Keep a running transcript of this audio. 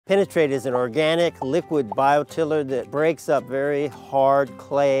Penetrate is an organic liquid biotiller that breaks up very hard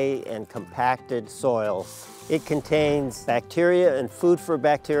clay and compacted soils. It contains bacteria and food for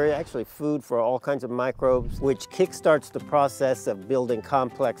bacteria, actually food for all kinds of microbes, which kickstarts the process of building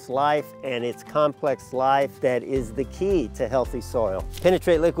complex life, and it's complex life that is the key to healthy soil.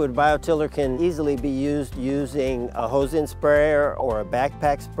 Penetrate liquid biotiller can easily be used using a hose-in sprayer or a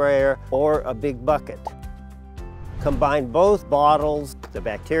backpack sprayer or a big bucket. Combine both bottles, the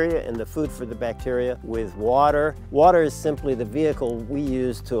bacteria and the food for the bacteria, with water. Water is simply the vehicle we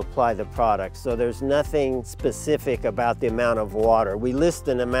use to apply the product, so there's nothing specific about the amount of water. We list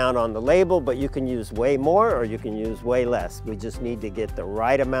an amount on the label, but you can use way more or you can use way less. We just need to get the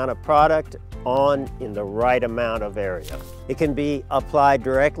right amount of product on in the right amount of area. It can be applied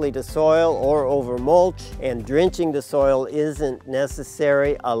directly to soil or over mulch, and drenching the soil isn't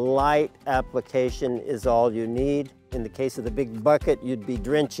necessary. A light application is all you need. In the case of the big bucket, you'd be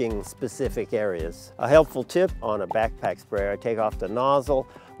drenching specific areas. A helpful tip on a backpack sprayer, I take off the nozzle,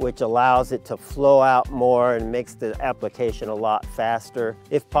 which allows it to flow out more and makes the application a lot faster.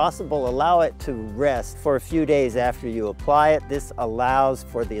 If possible, allow it to rest for a few days after you apply it. This allows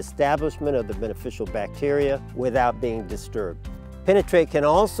for the establishment of the beneficial bacteria without being disturbed. Penetrate can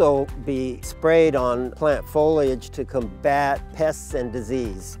also be sprayed on plant foliage to combat pests and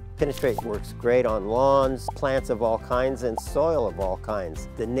disease. Penetrate works great on lawns, plants of all kinds, and soil of all kinds.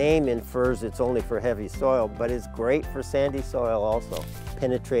 The name infers it's only for heavy soil, but it's great for sandy soil also.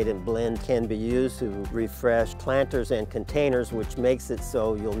 Penetrate and blend can be used to refresh planters and containers, which makes it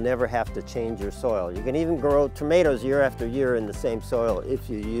so you'll never have to change your soil. You can even grow tomatoes year after year in the same soil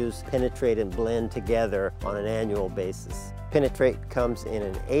if you use Penetrate and blend together on an annual basis. Penetrate comes in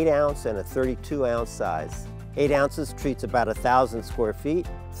an 8-ounce and a 32-ounce size. 8 ounces treats about 1,000 square feet.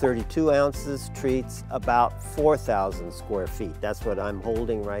 32 ounces treats about 4,000 square feet. That's what I'm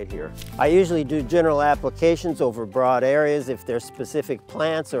holding right here. I usually do general applications over broad areas. If there's specific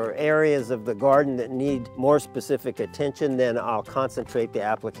plants or areas of the garden that need more specific attention, then I'll concentrate the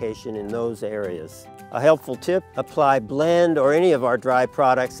application in those areas. A helpful tip, apply blend or any of our dry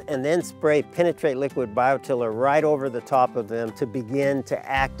products and then spray Penetrate liquid biotiller right over the top of them to begin to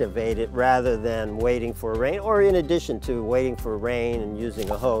activate it rather than waiting for rain, or in addition to waiting for rain and using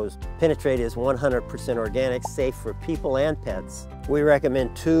a hose. Penetrate is 100% organic, safe for people and pets. We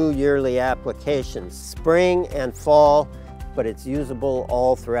recommend 2 yearly applications, spring and fall, but it's usable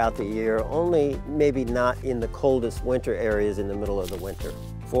all throughout the year, only maybe not in the coldest winter areas in the middle of the winter.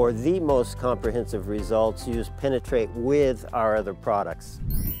 For the most comprehensive results, use Penetrate with our other products.